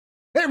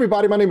Hey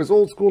everybody, my name is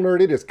Old School Nerd.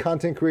 It is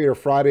Content Creator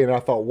Friday, and I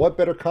thought, what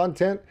better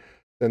content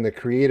than the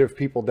creative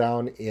people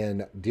down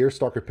in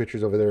DeerStalker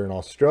Pictures over there in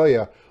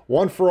Australia.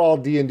 One for All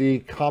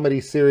D&D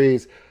comedy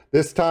series.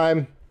 This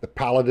time, the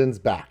Paladin's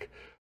back.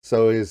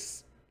 So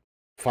is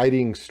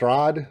fighting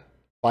Strahd,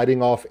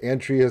 fighting off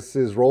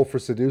Antreus's role for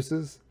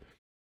Seduces?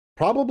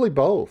 Probably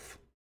both.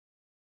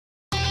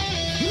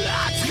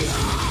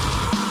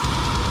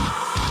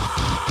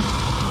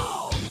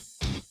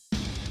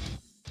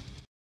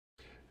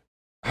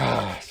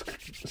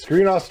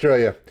 Screen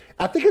Australia.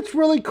 I think it's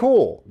really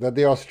cool that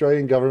the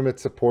Australian government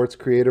supports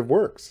creative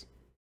works.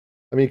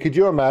 I mean, could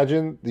you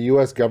imagine the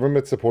US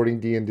government supporting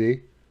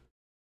D&D?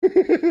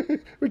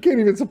 We can't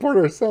even support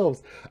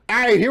ourselves. All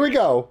right, here we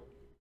go.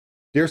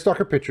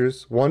 DeerStalker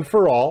Pictures, One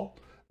for All.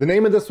 The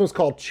name of this one's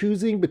called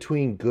Choosing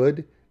Between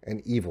Good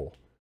and Evil.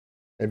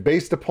 And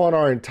based upon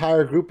our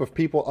entire group of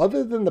people,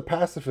 other than the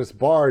pacifist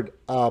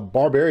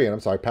barbarian,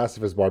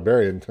 pacifist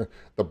barbarian.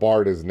 The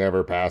bard is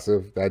never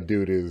passive. That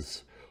dude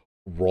is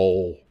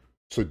roll,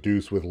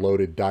 seduce with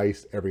loaded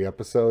dice every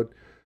episode.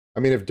 I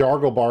mean, if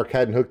Darglebark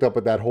hadn't hooked up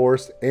with that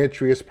horse,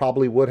 Antreus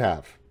probably would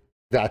have.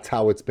 That's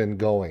how it's been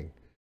going.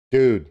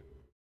 Dude,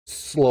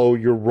 slow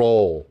your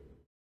roll.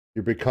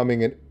 You're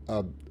becoming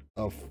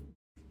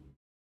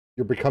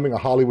you're becoming a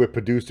Hollywood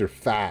producer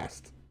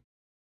fast.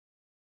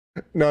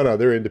 No,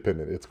 they're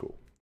independent. It's cool.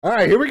 All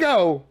right, here we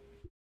go.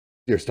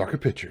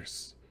 DeerStalker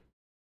Pictures.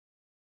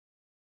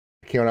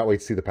 I cannot wait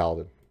to see the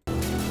Paladin.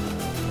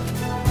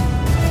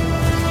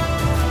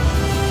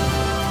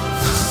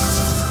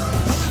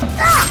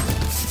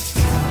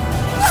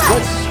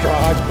 What's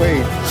Strahd?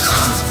 Wait.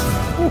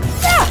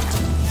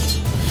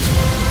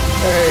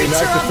 Hey, nice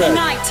Creature of the effect.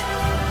 night,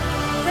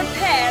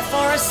 prepare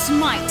for a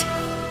smite.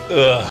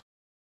 Ugh.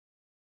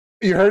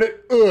 You heard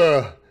it?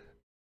 Ugh.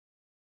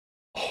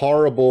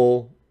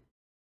 Horrible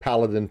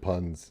Paladin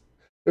puns.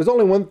 There's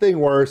only one thing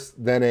worse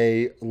than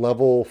a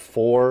level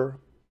 4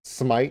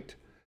 smite,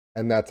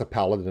 and that's a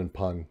Paladin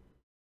pun.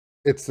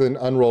 It's an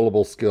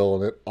unrollable skill,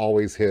 and it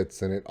always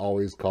hits, and it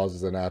always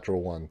causes a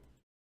natural one.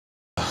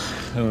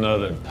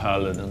 Another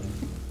Paladin.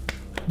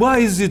 Why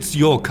is it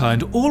your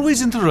kind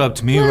always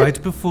interrupt me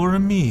right before a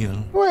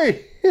meal?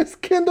 Wait, is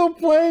Kindle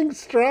playing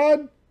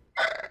Strahd?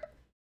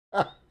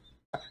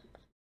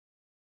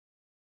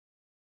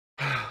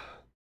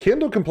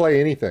 Kindle can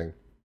play anything.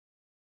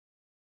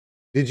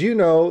 Did you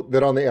know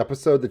that on the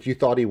episode that you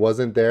thought he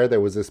wasn't there, there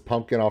was this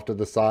pumpkin off to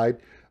the side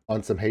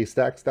on some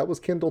haystacks? That was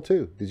Kindle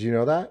too. Did you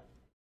know that?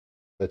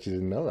 Bet you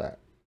didn't know that.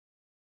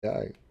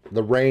 Yeah,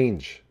 the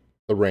range.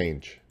 The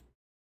range.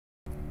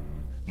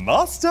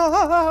 Master!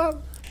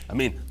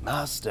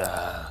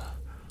 Master.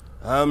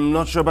 I'm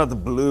not sure about the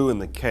blue in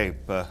the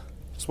cape.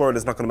 Just worried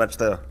it's not going to match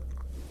the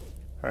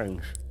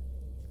range.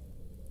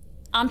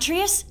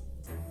 Antreus?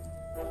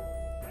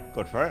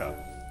 Good for you.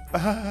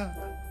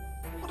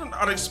 What an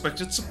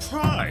unexpected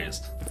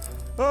surprise.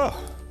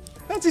 Oh,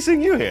 fancy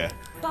seeing you here.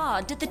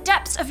 Bard, did the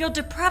depths of your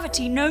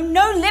depravity know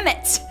no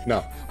limits?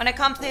 No. When it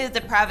comes to his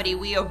depravity,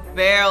 we are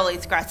barely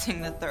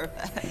scratching the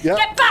surface. Yep.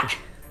 Get back!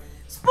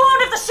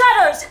 Spawn of the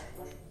shadows!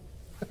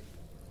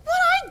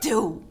 What'd I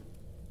do?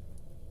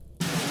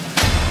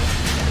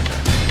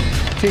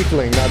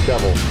 Tiefling, not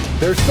devil.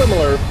 They're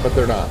similar, but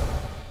they're not.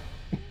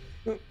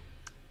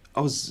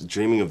 I was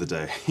dreaming of the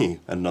day and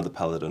another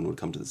paladin would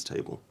come to this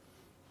table.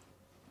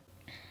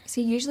 Is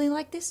he usually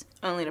like this?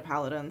 Only to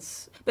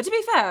paladins. But to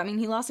be fair, I mean,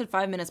 he lasted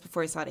 5 minutes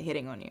before he started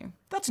hitting on you.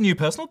 That's a new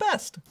personal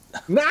best.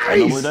 Nice! I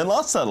normally don't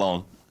last that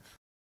long.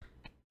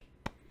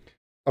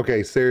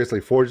 Okay,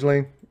 seriously,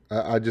 Forgeling,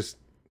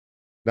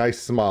 nice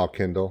smile,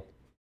 Kindle.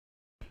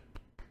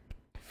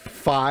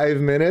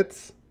 5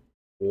 minutes?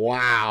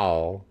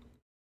 Wow.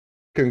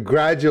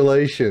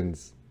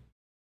 Congratulations.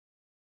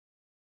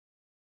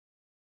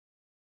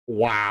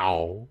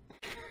 Wow.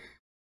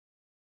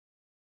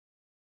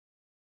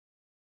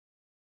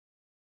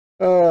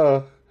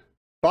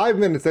 5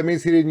 minutes, that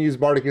means he didn't use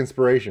Bardic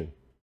Inspiration.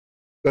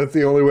 That's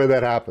the only way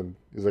that happened.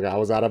 He's like, I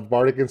was out of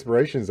Bardic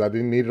Inspirations. I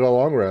didn't need a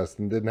long rest,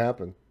 and it didn't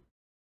happen.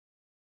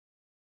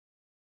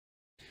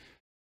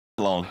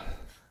 Long.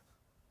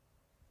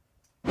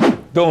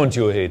 Don't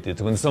you hate it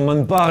when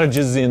someone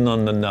barges in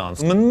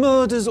unannounced and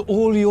murders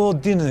all your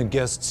dinner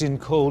guests in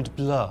cold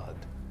blood?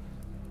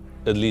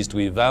 At least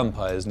we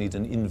vampires need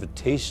an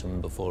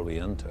invitation before we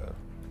enter.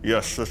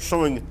 Yes, that's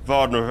something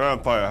Vard and a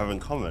vampire have in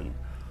common.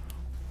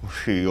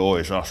 She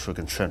always asks for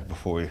consent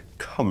before we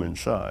come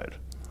inside.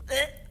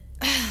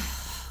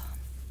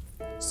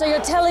 So you're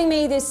telling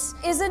me this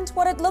isn't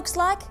what it looks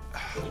like?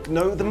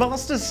 No, the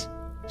master's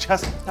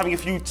just having a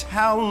few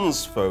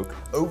townsfolk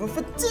over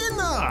for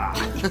dinner.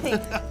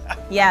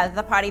 Yeah,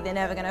 the party they're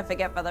never gonna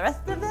forget for the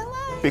rest of their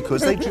lives.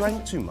 Because they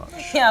drank too much.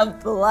 Yeah,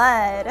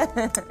 blood.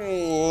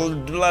 Oh,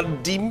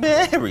 Bloody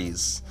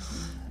Marys.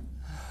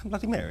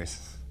 Bloody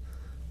Marys.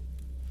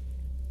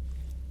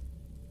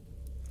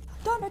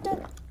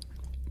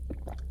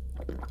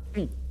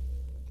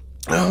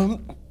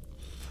 Don't.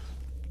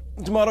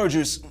 Tomato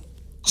juice.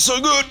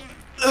 So good.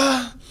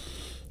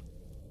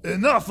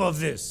 Enough of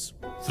this.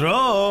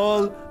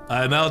 Thrall,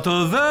 I'm out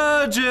of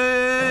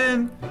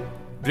virgin.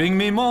 Bring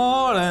me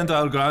more and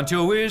I'll grant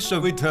your wish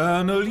of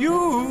eternal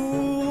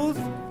youth.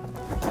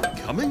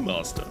 Coming,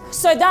 master.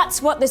 So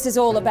that's what this is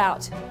all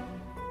about.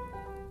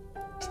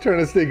 Just trying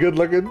to stay good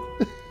looking.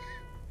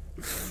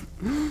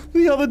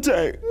 The other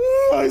day,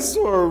 I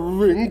saw a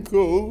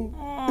wrinkle.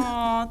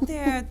 Aw,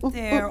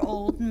 there,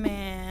 old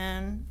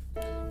man.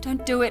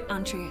 Don't do it,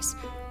 Andreas.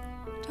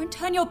 Don't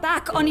turn your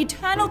back on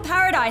eternal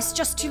paradise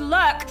just to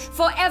lurk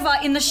forever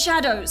in the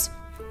shadows.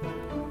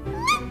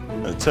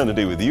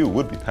 Eternity with you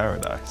would be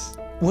paradise.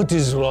 What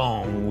is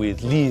wrong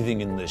with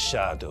living in the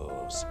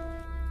shadows?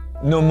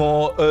 No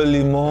more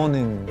early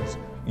mornings.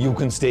 You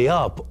can stay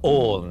up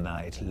all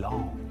night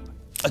long.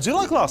 I do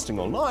like lasting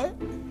all night.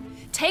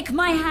 Take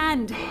my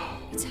hand.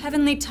 Its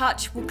heavenly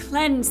touch will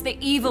cleanse the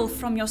evil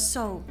from your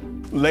soul.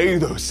 Lay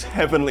those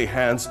heavenly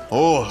hands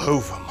all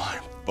over my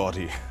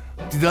body.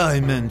 Did I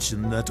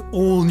mention that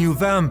all new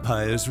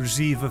vampires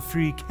receive a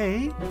free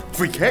cape?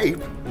 Free cape?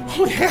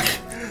 Oh heck!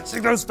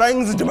 Stick those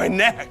fangs into my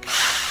neck.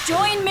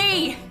 Join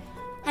me,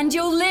 and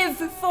you'll live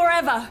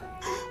forever.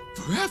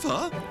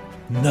 Forever?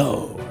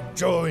 No,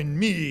 join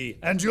me,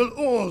 and you'll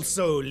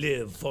also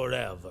live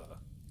forever.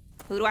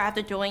 Who do I have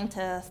to join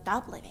to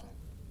stop living?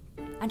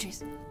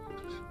 Andreas.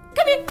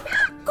 Come here.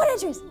 Good,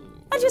 Andreas.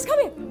 Andreas, come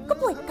here. Good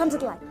boy. Come to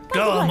the light.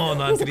 Come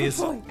on, Andreas.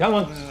 Come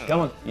on.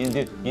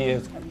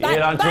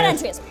 Bad,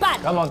 Andreas.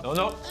 Bad. Come on.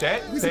 No.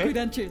 Stay. Who's a good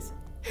Andreas?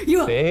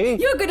 You are. Stay.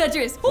 You're good,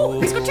 Andreas. Oh,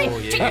 he's got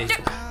treat. yes.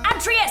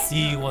 Andreas!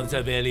 He wants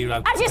a belly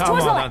rub. Andreas, Come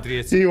towards the on, light.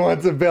 Andreas. He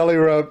wants a belly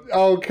rub.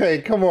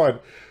 Okay, come on.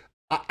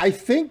 I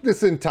think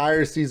this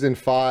entire season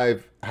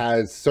 5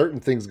 has certain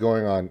things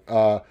going on.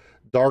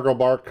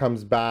 Dargelbark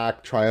comes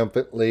back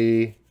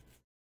triumphantly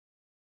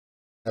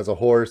as a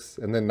horse,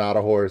 and then not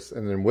a horse,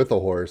 and then with a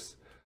horse.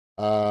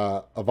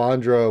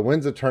 Avandra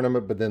wins a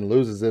tournament, but then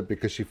loses it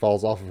because she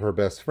falls off of her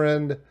best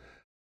friend.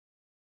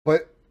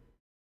 But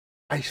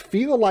I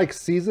feel like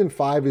season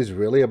 5 is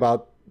really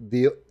about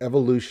the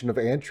evolution of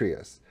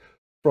Andreas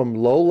from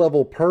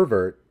low-level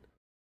pervert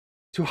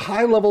to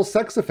high-level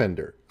sex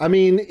offender. I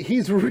mean,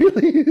 he's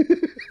really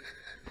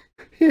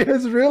he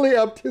has really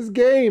upped his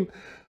game.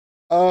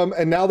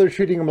 And now they're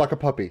treating him like a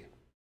puppy,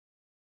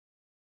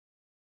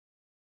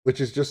 which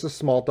is just a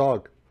small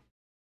dog.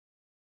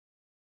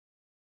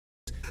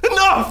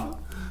 Enough!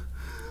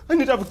 I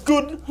need to have a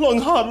good, long,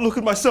 hard look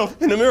at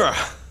myself in a mirror.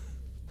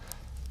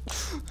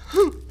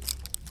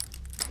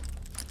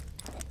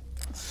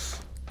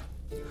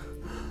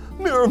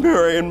 Mirror,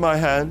 mirror in my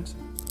hand,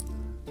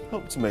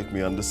 help to make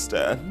me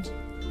understand.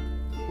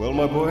 Well,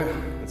 my boy,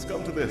 it's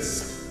come to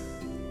this.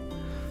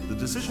 The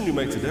decision you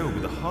make today will be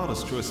the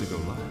hardest choice of your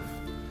life,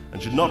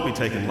 and should not be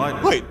taken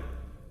lightly. Wait,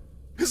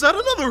 is that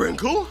another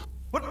wrinkle?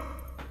 What?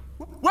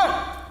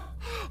 Where?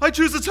 I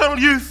choose eternal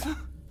youth.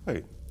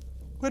 Wait,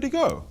 where'd he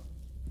go?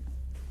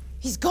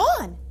 He's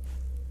gone.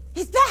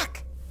 He's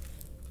back.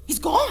 He's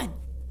gone.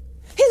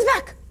 He's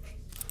back.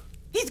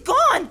 He's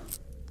gone.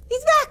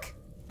 He's back.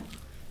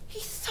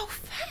 He's so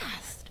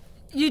fast.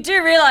 You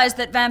do realize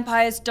that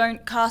vampires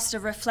don't cast a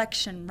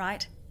reflection,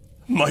 right?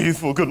 My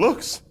youthful good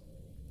looks.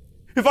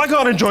 If I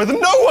can't enjoy them,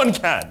 no one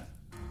can.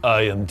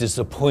 I am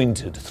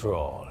disappointed,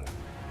 Thrall,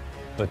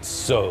 but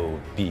so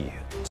be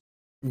it.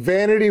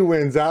 Vanity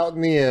wins out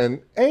in the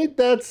end. Ain't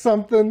that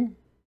something?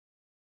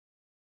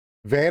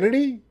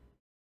 Vanity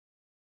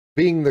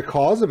being the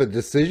cause of a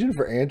decision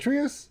for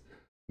Andreas?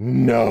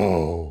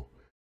 No.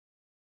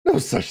 No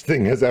such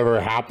thing has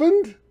ever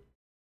happened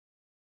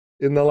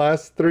in the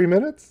last 3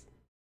 minutes.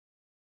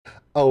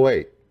 Oh,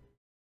 wait.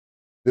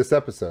 This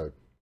episode.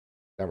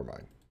 Never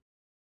mind.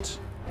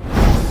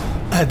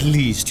 At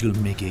least you'll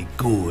make a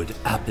good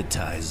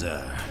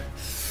appetizer.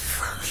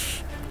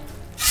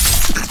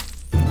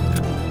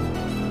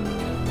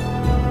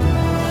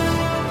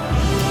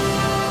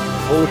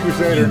 Holy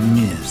Crusader. You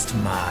missed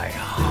my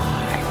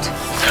heart.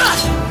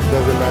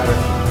 Doesn't matter.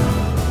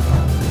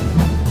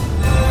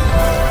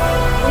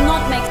 Will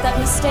not make that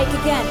mistake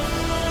again.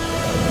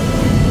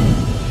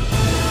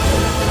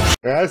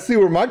 I see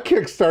where my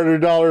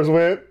Kickstarter dollars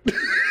went.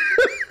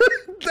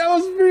 That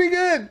was pretty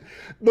good.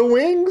 The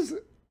wings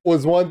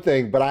was one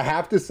thing, but I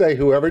have to say,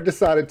 whoever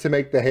decided to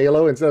make the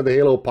halo, instead of the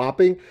halo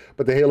popping,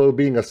 but the halo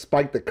being a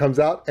spike that comes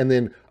out and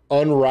then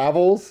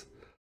unravels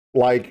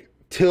like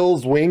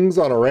Till's wings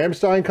on a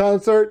Rammstein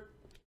concert.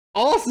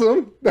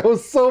 Awesome. That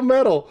was so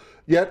metal,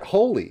 yet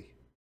holy.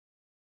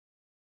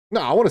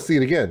 No, I want to see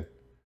it again.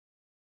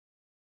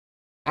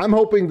 I'm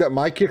hoping that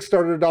my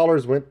Kickstarter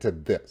dollars went to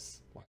this.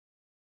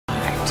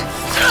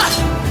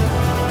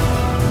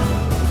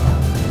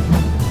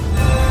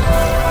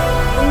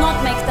 Will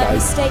not make that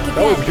mistake again.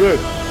 That was good.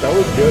 That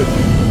was good.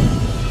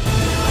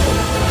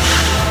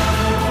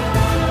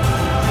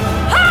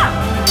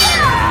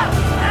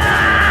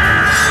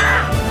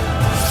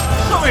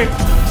 Chloe!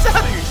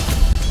 Daddy!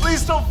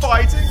 Please stop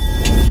fighting!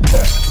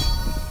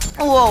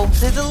 Whoa,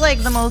 this is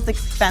like the most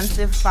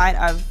expensive fight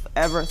I've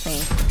ever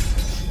seen.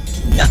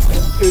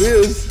 It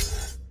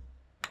is.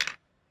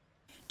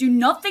 Do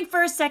not think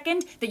for a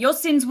second that your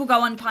sins will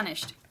go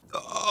unpunished.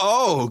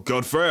 Oh,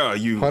 Godfrey,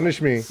 you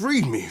Punish me.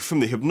 freed me from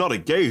the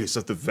hypnotic gaze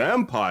of the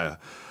vampire.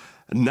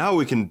 And now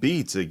we can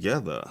be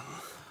together.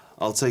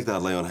 I'll take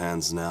that lay on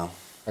hands now.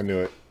 I knew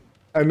it.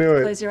 I knew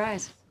it. Close your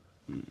eyes.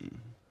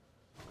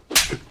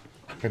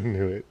 I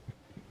knew it.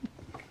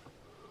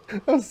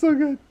 That was so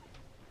good.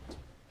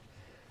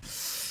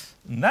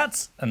 And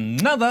that's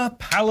another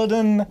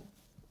paladin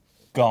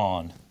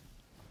gone.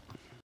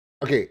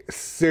 Okay,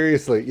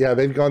 seriously. Yeah,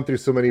 they've gone through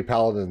so many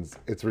paladins.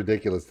 It's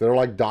ridiculous. They're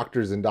like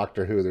doctors in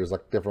Doctor Who. There's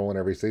like a different one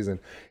every season.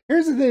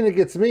 Here's the thing that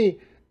gets me.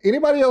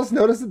 Anybody else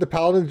notice that the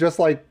paladin's just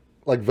like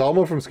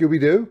Velma from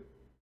Scooby-Doo?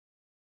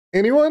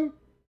 Anyone?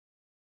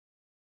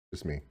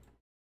 Just me.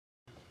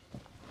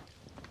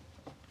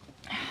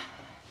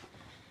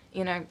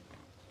 You know,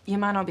 you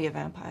might not be a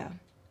vampire,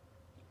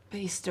 but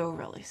you still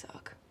really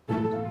suck.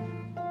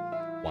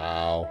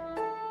 Wow.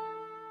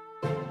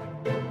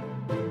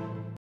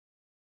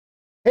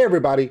 Hey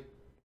everybody.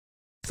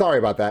 Sorry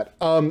about that.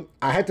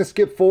 I had to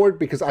skip forward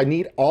because I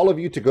need all of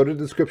you to go to the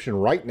description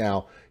right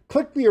now.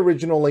 Click the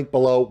original link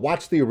below,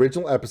 watch the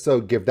original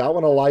episode, give that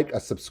one a like, a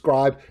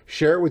subscribe,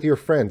 share it with your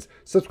friends,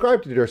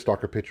 subscribe to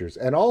DeerStalker Pictures,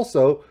 and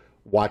also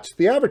watch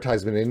the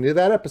advertisement into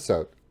that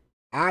episode.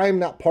 I'm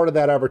not part of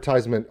that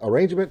advertisement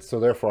arrangement, so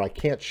therefore I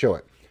can't show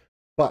it.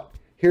 But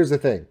here's the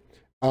thing.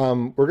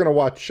 We're going to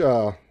watch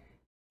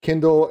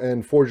Kindle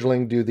and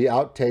Forgeling do the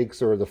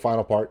outtakes or the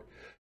final part.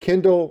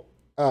 Kindle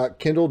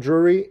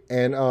Drury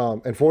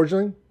and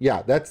Forgeling,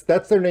 yeah, that's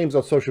their names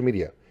on social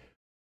media.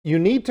 You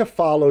need to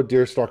follow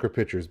DeerStalker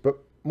Pictures, but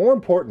more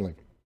importantly,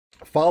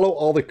 follow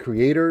all the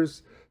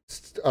creators,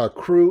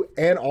 crew,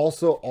 and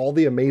also all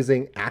the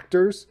amazing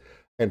actors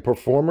and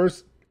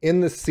performers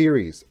in the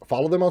series.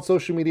 Follow them on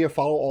social media,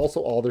 follow also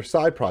all their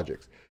side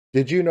projects.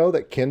 Did you know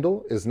that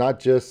Kindle is not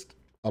just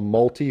a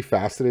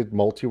multifaceted,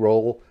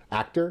 multi-role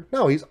actor?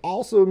 No, he's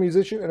also a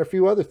musician and a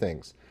few other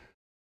things.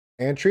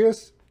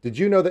 Antreus, did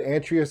you know that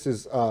Antreus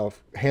is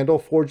handle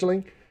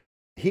Forgeling?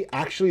 He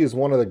actually is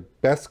one of the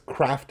best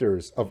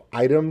crafters of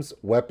items,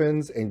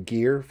 weapons, and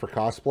gear for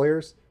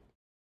cosplayers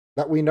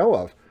that we know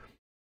of.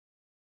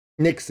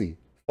 Nixie,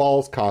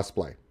 Falls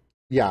Cosplay.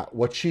 Yeah,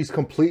 what she's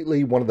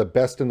completely one of the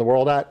best in the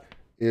world at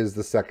is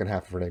the second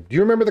half of her name. Do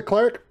you remember the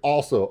cleric?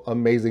 Also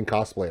amazing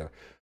cosplayer.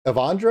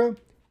 Evandra,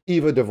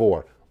 Eva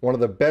Devore, one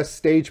of the best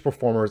stage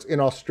performers in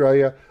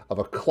Australia of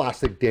a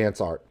classic dance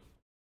art.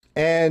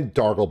 And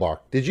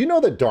Darglebark. Did you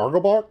know that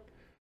Darglebark,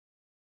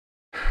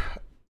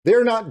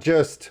 they're not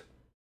just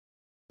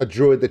a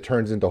druid that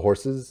turns into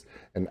horses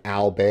and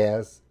owl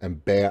bears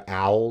and bear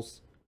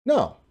owls?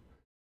 No.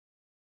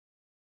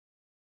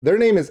 Their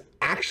name is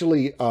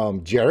actually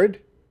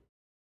Jared.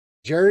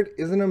 Jared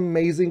is an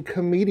amazing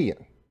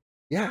comedian.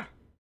 Yeah.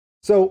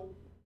 So,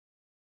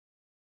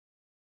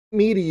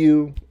 me to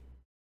you,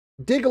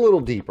 dig a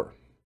little deeper.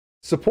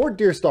 Support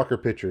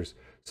DeerStalker Pictures.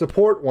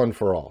 Support One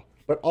for All.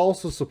 But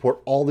also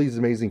support all these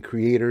amazing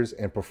creators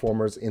and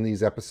performers in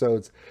these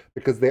episodes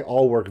because they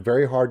all work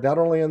very hard, not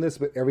only on this,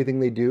 but everything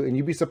they do. And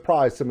you'd be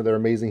surprised some of their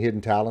amazing hidden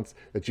talents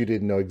that you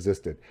didn't know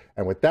existed.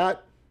 And with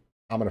that,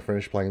 I'm going to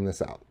finish playing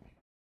this out.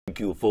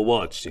 Thank you for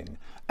watching.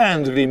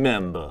 And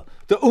remember,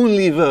 the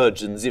only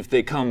virgins if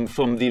they come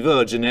from the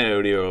virgin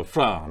area of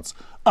France.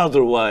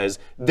 Otherwise,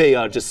 they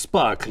are just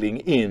sparkling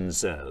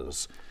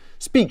incels.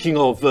 Speaking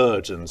of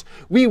virgins,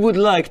 we would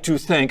like to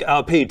thank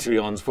our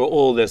Patreons for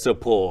all their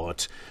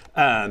support.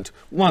 And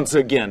once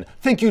again,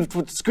 thank you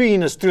to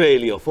Screen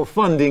Australia for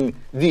funding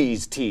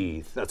these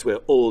teeth. That's where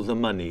all the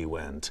money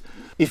went.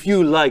 If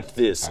you liked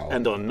this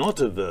and are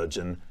not a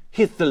virgin,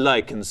 hit the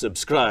like and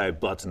subscribe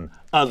button.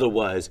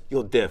 Otherwise,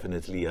 you're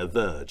definitely a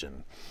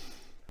virgin.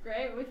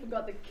 Great, we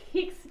forgot the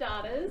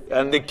Kickstarters.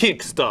 And the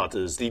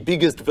Kickstarters, the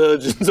biggest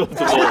virgins of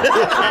them all.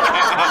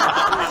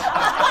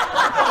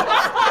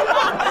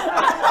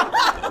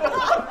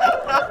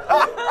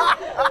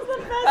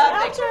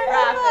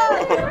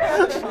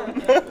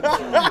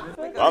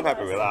 I'm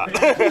happy with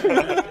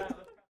that.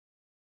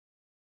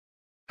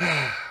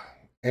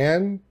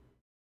 And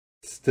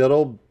it's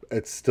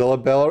still a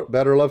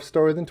better love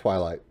story than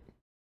Twilight.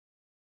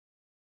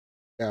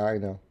 Yeah, I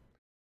know.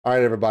 All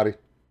right, everybody.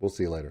 We'll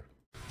see you later.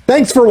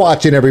 Thanks for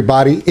watching,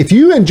 everybody. If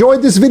you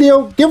enjoyed this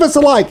video, give us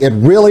a like. It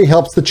really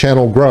helps the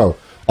channel grow.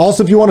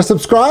 Also, if you want to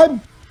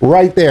subscribe,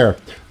 right there.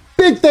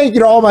 Big thank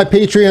you to all my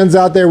Patreons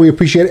out there. We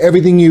appreciate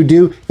everything you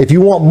do. If you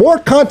want more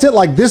content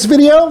like this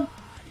video,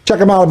 check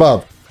them out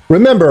above.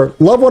 Remember,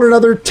 love one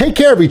another, take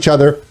care of each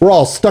other. We're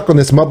all stuck on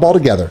this mud ball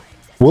together.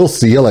 We'll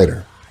see you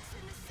later.